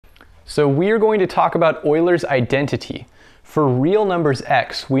So we are going to talk about Euler's identity. For real numbers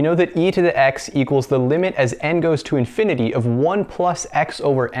x, we know that e to the x equals the limit as n goes to infinity of 1 plus x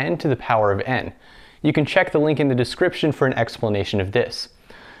over n to the power of n. You can check the link in the description for an explanation of this.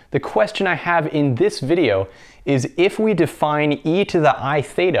 The question I have in this video is if we define e to the I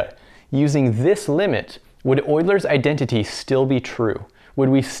theta using this limit, would Euler's identity still be true? Would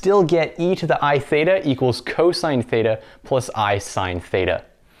we still get e to the I theta equals cosine theta plus I sine theta?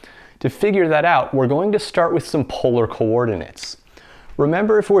 To figure that out, we're going to start with some polar coordinates.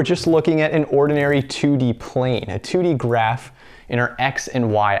 Remember, if we're just looking at an ordinary 2D plane, a 2D graph in our x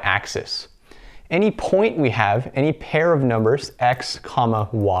and y axis, any point we have, any pair of numbers, x, comma,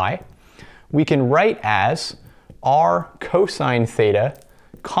 y, we can write as r cosine theta,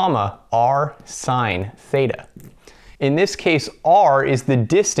 comma, r sine theta. In this case, r is the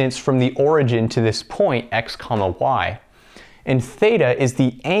distance from the origin to this point, x, comma, y. And theta is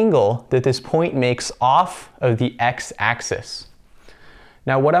the angle that this point makes off of the x-axis.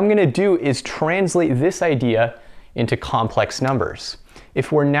 Now what I'm going to do is translate this idea into complex numbers.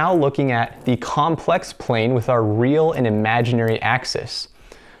 If we're now looking at the complex plane with our real and imaginary axis,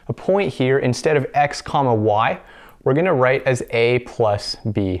 a point here, instead of x, comma, y, we're going to write as a plus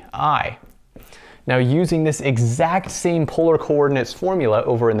bi. Now using this exact same polar coordinates formula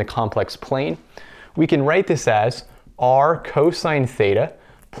over in the complex plane, we can write this as r cosine theta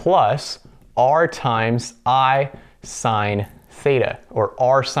plus r times I sine theta, or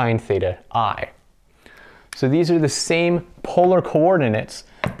r sine theta I. So these are the same polar coordinates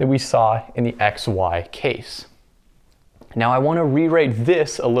that we saw in the xy case. Now I want to rewrite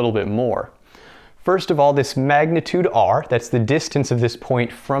this a little bit more. First of all, this magnitude r, that's the distance of this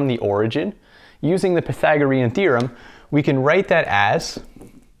point from the origin, using the Pythagorean theorem, we can write that as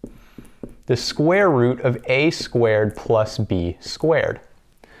the square root of a squared plus b squared.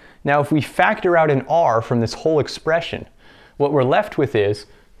 Now if we factor out an r from this whole expression, what we're left with is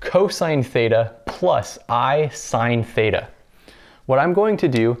cosine theta plus I sine theta. What I'm going to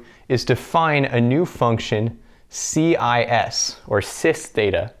do is define a new function cis, or cis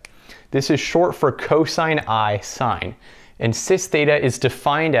theta. This is short for cosine I sine, and cis theta is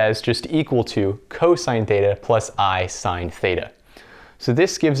defined as just equal to cosine theta plus I sine theta. So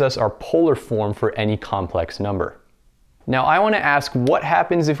this gives us our polar form for any complex number. Now I want to ask what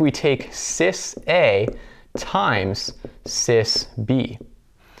happens if we take cis A times cis B.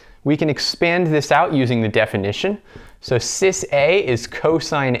 We can expand this out using the definition. So cis A is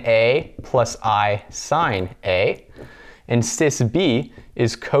cosine A plus I sine A, and cis B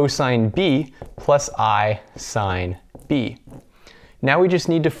is cosine B plus I sine B. Now we just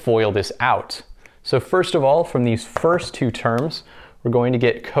need to FOIL this out. So first of all, from these first two terms, we're going to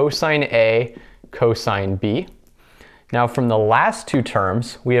get cosine A, cosine B. Now from the last two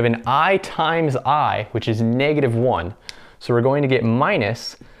terms, we have an I times I, which is -1. So we're going to get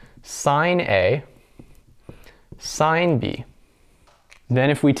minus sine A, sine B.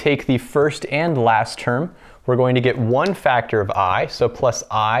 Then if we take the first and last term, we're going to get one factor of I, so plus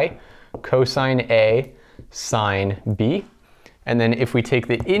I cosine A, sine B. And then if we take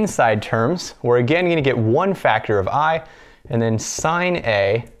the inside terms, we're again going to get one factor of I, and then sine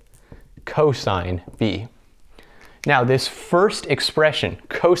A cosine B. Now this first expression,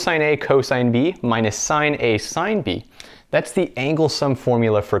 cosine A cosine B minus sine A sine B, that's the angle sum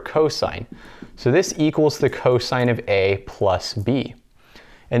formula for cosine. So this equals the cosine of A plus B.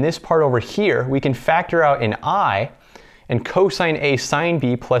 And this part over here, we can factor out an I, and cosine A sine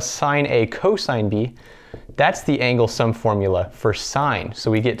B plus sine A cosine B, that's the angle sum formula for sine.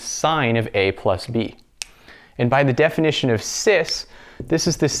 So we get sine of A plus B. And by the definition of cis, this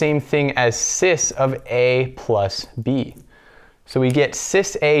is the same thing as cis of A plus B. So we get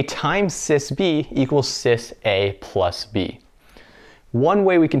cis A times cis B equals cis A plus B. One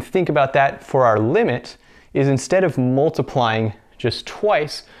way we can think about that for our limit is instead of multiplying just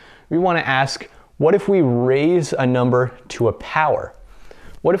twice, we want to ask, what if we raise a number to a power?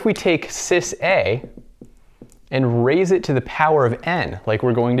 What if we take cis A and raise it to the power of n, like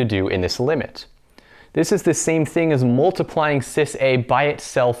we're going to do in this limit? This is the same thing as multiplying cis A by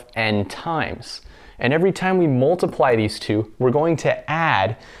itself n times. And every time we multiply these two, we're going to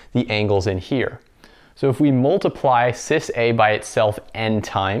add the angles in here. So if we multiply cis A by itself n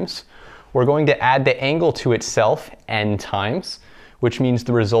times, we're going to add the angle to itself n times, which means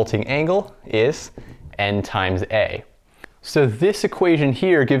the resulting angle is n times A. So this equation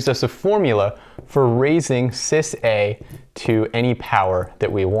here gives us a formula for raising cis A to any power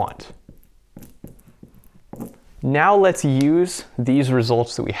that we want. Now let's use these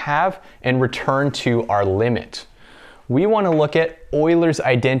results that we have and return to our limit. We want to look at Euler's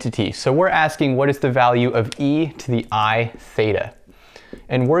identity. So we're asking what is the value of e to the I theta.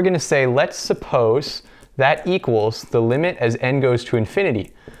 And we're going to say, let's suppose that equals the limit as n goes to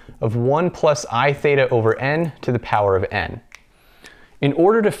infinity of 1 plus I theta over n to the power of n. In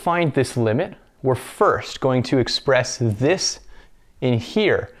order to find this limit, we're first going to express this in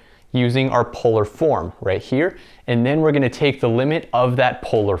here using our polar form right here, and then we're going to take the limit of that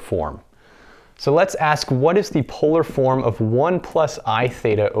polar form. So let's ask, what is the polar form of 1 plus I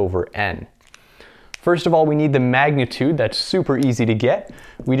theta over n? First of all, we need the magnitude. That's super easy to get.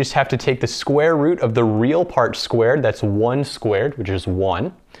 We just have to take the square root of the real part squared, that's 1 squared, which is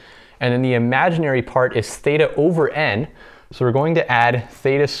 1. And then the imaginary part is theta over n, so we're going to add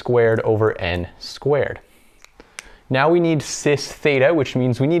theta squared over n squared. Now we need cis theta, which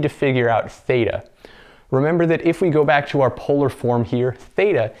means we need to figure out theta. Remember that if we go back to our polar form here,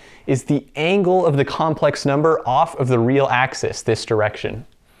 theta is the angle of the complex number off of the real axis, this direction.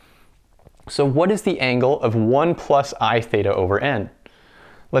 So what is the angle of 1 plus I theta over n?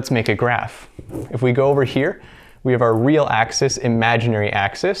 Let's make a graph. If we go over here, we have our real axis, imaginary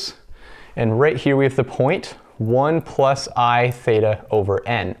axis, and right here we have the point 1 plus I theta over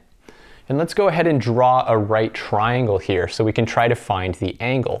n. And let's go ahead and draw a right triangle here so we can try to find the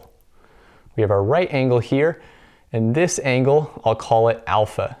angle. We have our right angle here, and this angle, I'll call it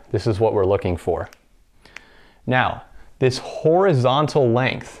alpha. This is what we're looking for. Now, this horizontal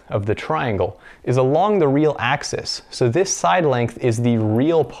length of the triangle is along the real axis, so this side length is the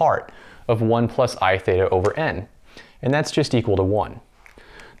real part of 1 plus I theta over n, and that's just equal to 1.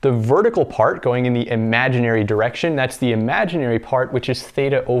 The vertical part going in the imaginary direction, that's the imaginary part, which is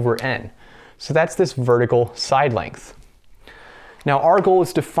theta over n. So that's this vertical side length. Now our goal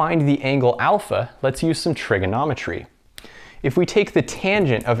is to find the angle alpha. Let's use some trigonometry. If we take the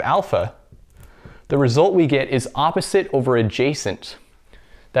tangent of alpha, the result we get is opposite over adjacent.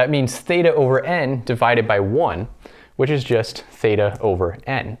 That means theta over n divided by 1, which is just theta over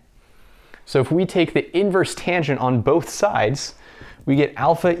n. So if we take the inverse tangent on both sides, we get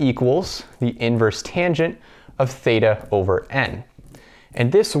alpha equals the inverse tangent of theta over n.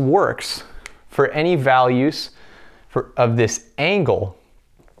 And this works for any values of this angle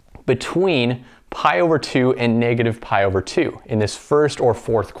between pi over 2 and negative pi over 2 in this first or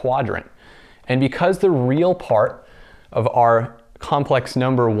fourth quadrant. And because the real part of our complex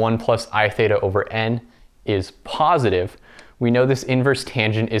number 1 plus I theta over n is positive, we know this inverse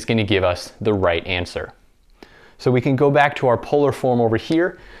tangent is going to give us the right answer. So we can go back to our polar form over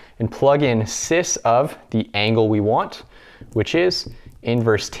here and plug in cis of the angle we want, which is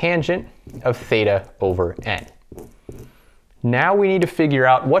inverse tangent of theta over n. Now we need to figure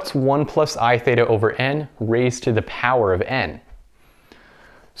out what's 1 plus I theta over n raised to the power of n.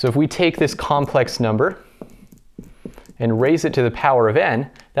 So if we take this complex number and raise it to the power of n,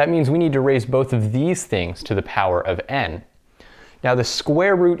 that means we need to raise both of these things to the power of n. Now the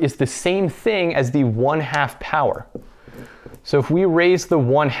square root is the same thing as the 1/2 power. So if we raise the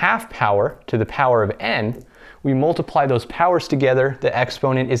 1/2 power to the power of n, we multiply those powers together, the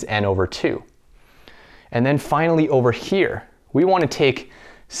exponent is n over 2. And then finally over here, we want to take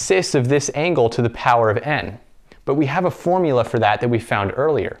cis of this angle to the power of n. But we have a formula for that we found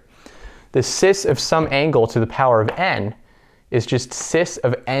earlier. The cis of some angle to the power of n is just cis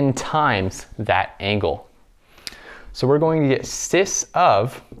of n times that angle. So we're going to get cis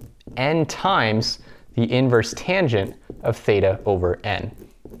of n times the inverse tangent of theta over n.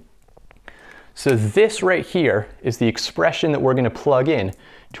 So this right here is the expression that we're going to plug in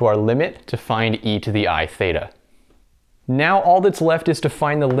to our limit to find e to the I theta. Now all that's left is to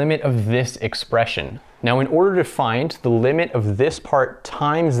find the limit of this expression. Now in order to find the limit of this part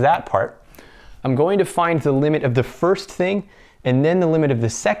times that part, I'm going to find the limit of the first thing and then the limit of the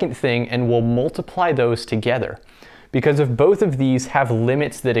second thing, and we'll multiply those together. Because if both of these have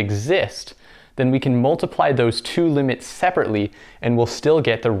limits that exist, then we can multiply those two limits separately and we'll still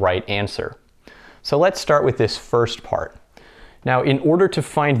get the right answer. So let's start with this first part. Now in order to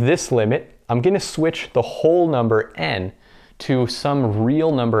find this limit, I'm going to switch the whole number n to some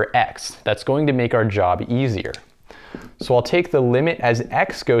real number x. That's going to make our job easier. So I'll take the limit as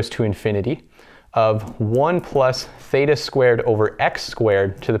x goes to infinity of 1 plus theta squared over x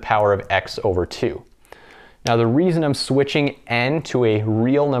squared to the power of x over 2. Now the reason I'm switching n to a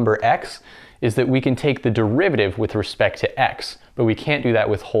real number x is that we can take the derivative with respect to x, but we can't do that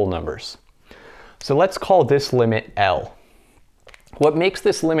with whole numbers. So let's call this limit L. What makes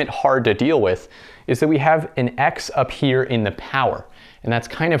this limit hard to deal with is that we have an x up here in the power, and that's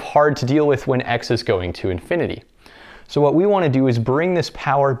kind of hard to deal with when x is going to infinity. So what we want to do is bring this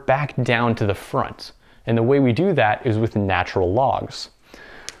power back down to the front. And the way we do that is with natural logs.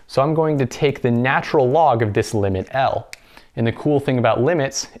 So I'm going to take the natural log of this limit L. And the cool thing about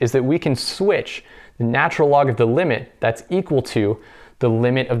limits is that we can switch the natural log of the limit that's equal to the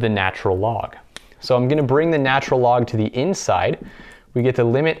limit of the natural log. So I'm going to bring the natural log to the inside. We get the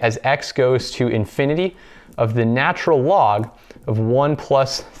limit as x goes to infinity of the natural log of 1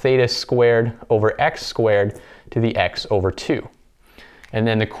 plus theta squared over x squared to the x over 2. And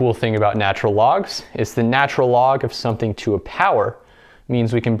then the cool thing about natural logs is the natural log of something to a power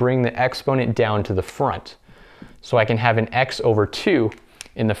means we can bring the exponent down to the front. So I can have an x over 2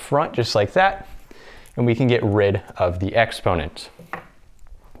 in the front just like that, and we can get rid of the exponent.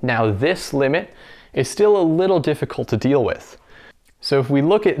 Now this limit is still a little difficult to deal with. So if we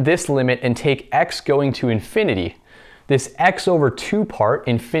look at this limit and take x going to infinity, this x over 2 part,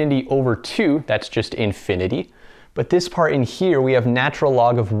 infinity over 2, that's just infinity. But this part in here, we have natural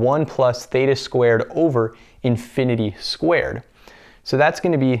log of 1 plus theta squared over infinity squared. So that's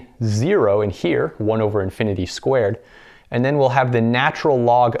going to be 0 in here, 1 over infinity squared. And then we'll have the natural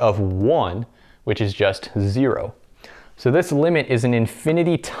log of 1, which is just 0. So this limit is an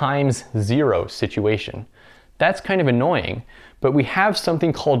infinity times 0 situation. That's kind of annoying, but we have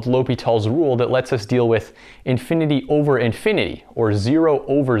something called L'Hopital's rule that lets us deal with infinity over infinity, or 0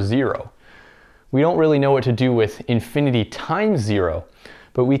 over 0. We don't really know what to do with infinity times 0,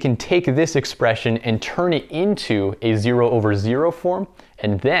 but we can take this expression and turn it into a 0 over 0 form,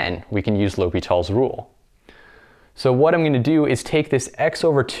 and then we can use L'Hopital's rule. So what I'm going to do is take this x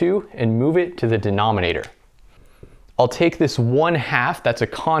over 2 and move it to the denominator. I'll take this 1/2, that's a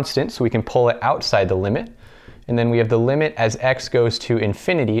constant, so we can pull it outside the limit. And then we have the limit as x goes to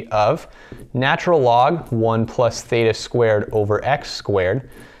infinity of natural log 1 plus theta squared over x squared.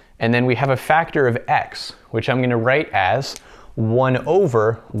 And then we have a factor of x, which I'm going to write as 1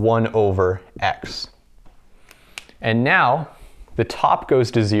 over x. And now the top goes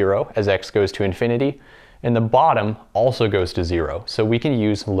to 0 as x goes to infinity, and the bottom also goes to 0. So we can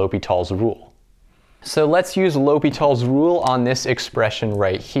use L'Hopital's rule. So let's use L'Hopital's rule on this expression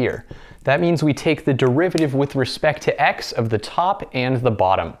right here. That means we take the derivative with respect to x of the top and the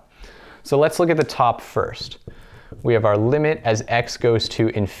bottom. So let's look at the top first. We have our limit as x goes to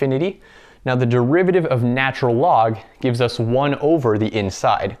infinity. Now the derivative of natural log gives us 1 over the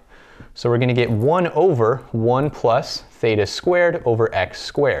inside. So we're going to get 1 over 1 plus theta squared over x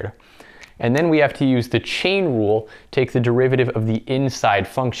squared. And then we have to use the chain rule, take the derivative of the inside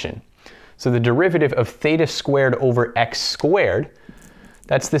function. So the derivative of theta squared over x squared,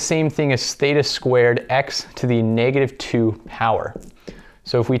 that's the same thing as theta squared x to the negative 2 power.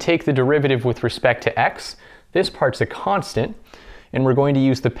 So if we take the derivative with respect to x, this part's a constant, and we're going to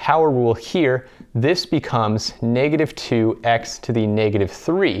use the power rule here. This becomes negative 2x to the negative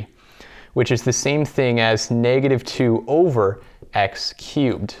 3, which is the same thing as negative 2 over x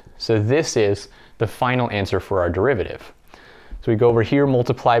cubed. So this is the final answer for our derivative. So we go over here,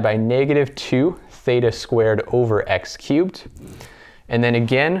 multiply by negative 2 theta squared over x cubed. And then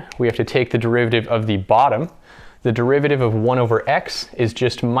again, we have to take the derivative of the bottom. The derivative of 1 over x is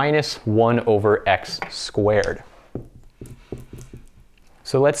just minus 1 over x squared.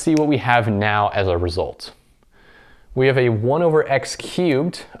 So let's see what we have now as a result. We have a 1 over x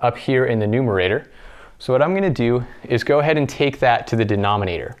cubed up here in the numerator. So what I'm going to do is go ahead and take that to the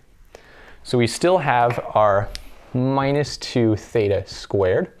denominator. So we still have our minus 2 theta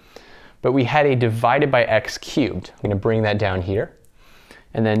squared, but we had a divided by x cubed. I'm going to bring that down here.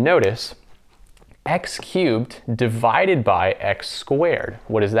 And then notice, x cubed divided by x squared.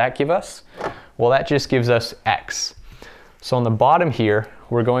 What does that give us? Well, that just gives us x. So on the bottom here,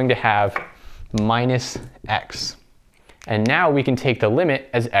 we're going to have minus x. And now we can take the limit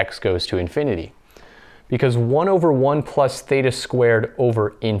as x goes to infinity. Because 1 over 1 plus theta squared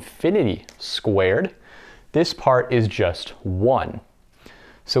over infinity squared, this part is just 1.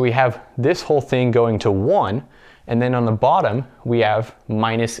 So we have this whole thing going to 1, and then on the bottom we have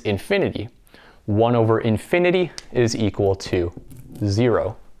minus infinity. 1 over infinity is equal to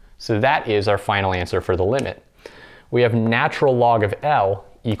 0. So that is our final answer for the limit. We have natural log of L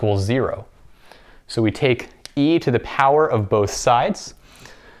equals 0. So we take e to the power of both sides,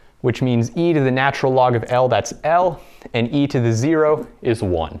 which means e to the natural log of L, that's L, and e to the 0 is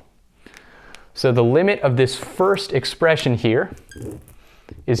 1. So the limit of this first expression here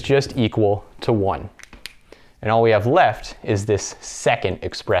is just equal to 1. And all we have left is this second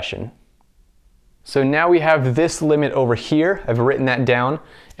expression. So now we have this limit over here. I've written that down.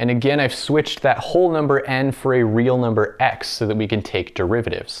 And again, I've switched that whole number n for a real number x so that we can take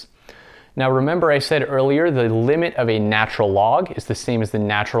derivatives. Now remember I said earlier the limit of a natural log is the same as the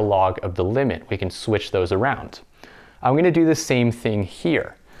natural log of the limit. We can switch those around. I'm going to do the same thing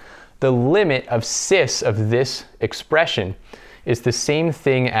here. The limit of cis of this expression is the same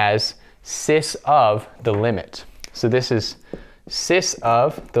thing as cis of the limit. So this is cis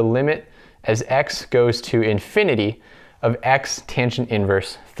of the limit as x goes to infinity of x tangent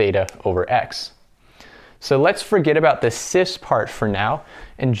inverse theta over x. So let's forget about the cis part for now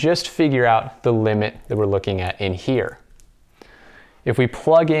and just figure out the limit that we're looking at in here. If we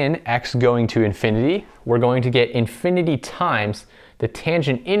plug in x going to infinity, we're going to get infinity times the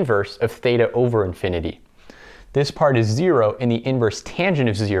tangent inverse of theta over infinity. This part is 0, and the inverse tangent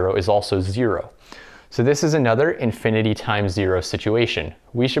of 0 is also 0. So this is another infinity times 0 situation.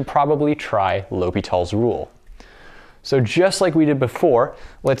 We should probably try L'Hopital's rule. So just like we did before,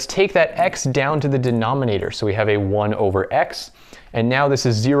 let's take that x down to the denominator. So we have a 1 over x, and now this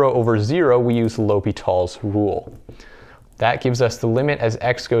is 0 over 0. We use L'Hopital's rule. That gives us the limit as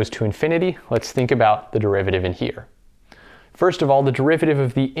x goes to infinity. Let's think about the derivative in here. First of all, the derivative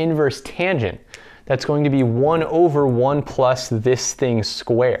of the inverse tangent, that's going to be 1 over 1 plus this thing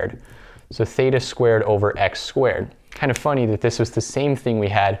squared. So theta squared over x squared. Kind of funny that this was the same thing we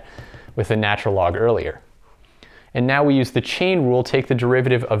had with the natural log earlier. And now we use the chain rule, take the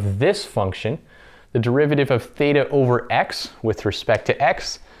derivative of this function, the derivative of theta over x with respect to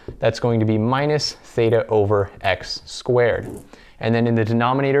x, that's going to be minus theta over x squared. And then in the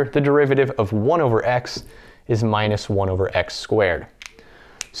denominator, the derivative of 1 over x is minus 1 over x squared.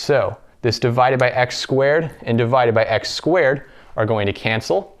 So this divided by x squared and divided by x squared are going to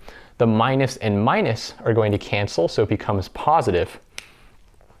cancel. The minus and minus are going to cancel, so it becomes positive.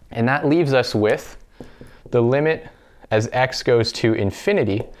 And that leaves us with the limit as x goes to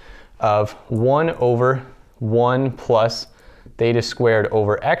infinity of 1 over 1 plus theta squared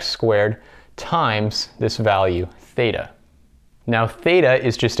over x squared times this value theta. Now theta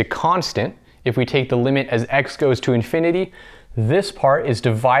is just a constant. If we take the limit as x goes to infinity, this part is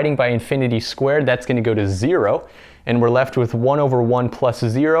dividing by infinity squared. That's going to go to 0. And we're left with 1 over 1 plus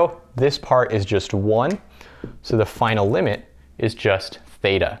 0. This part is just 1. So the final limit is just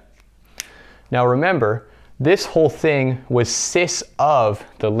theta. Now remember, this whole thing was cis of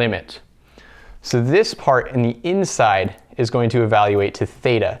the limit. So this part in the inside is going to evaluate to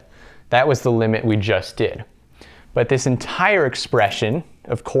theta. That was the limit we just did. But this entire expression,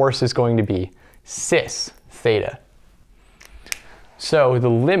 of course, is going to be cis theta. So the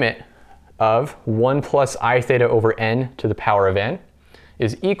limit of 1 plus I theta over n to the power of n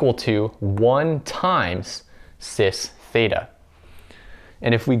is equal to 1 times cis theta.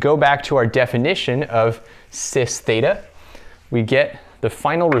 And if we go back to our definition of cis theta, we get the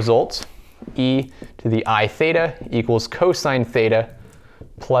final result, e to the I theta equals cosine theta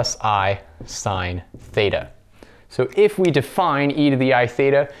plus I sine theta. So if we define e to the I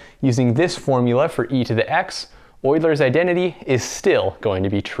theta using this formula for e to the x, Euler's identity is still going to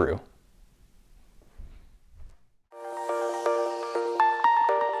be true.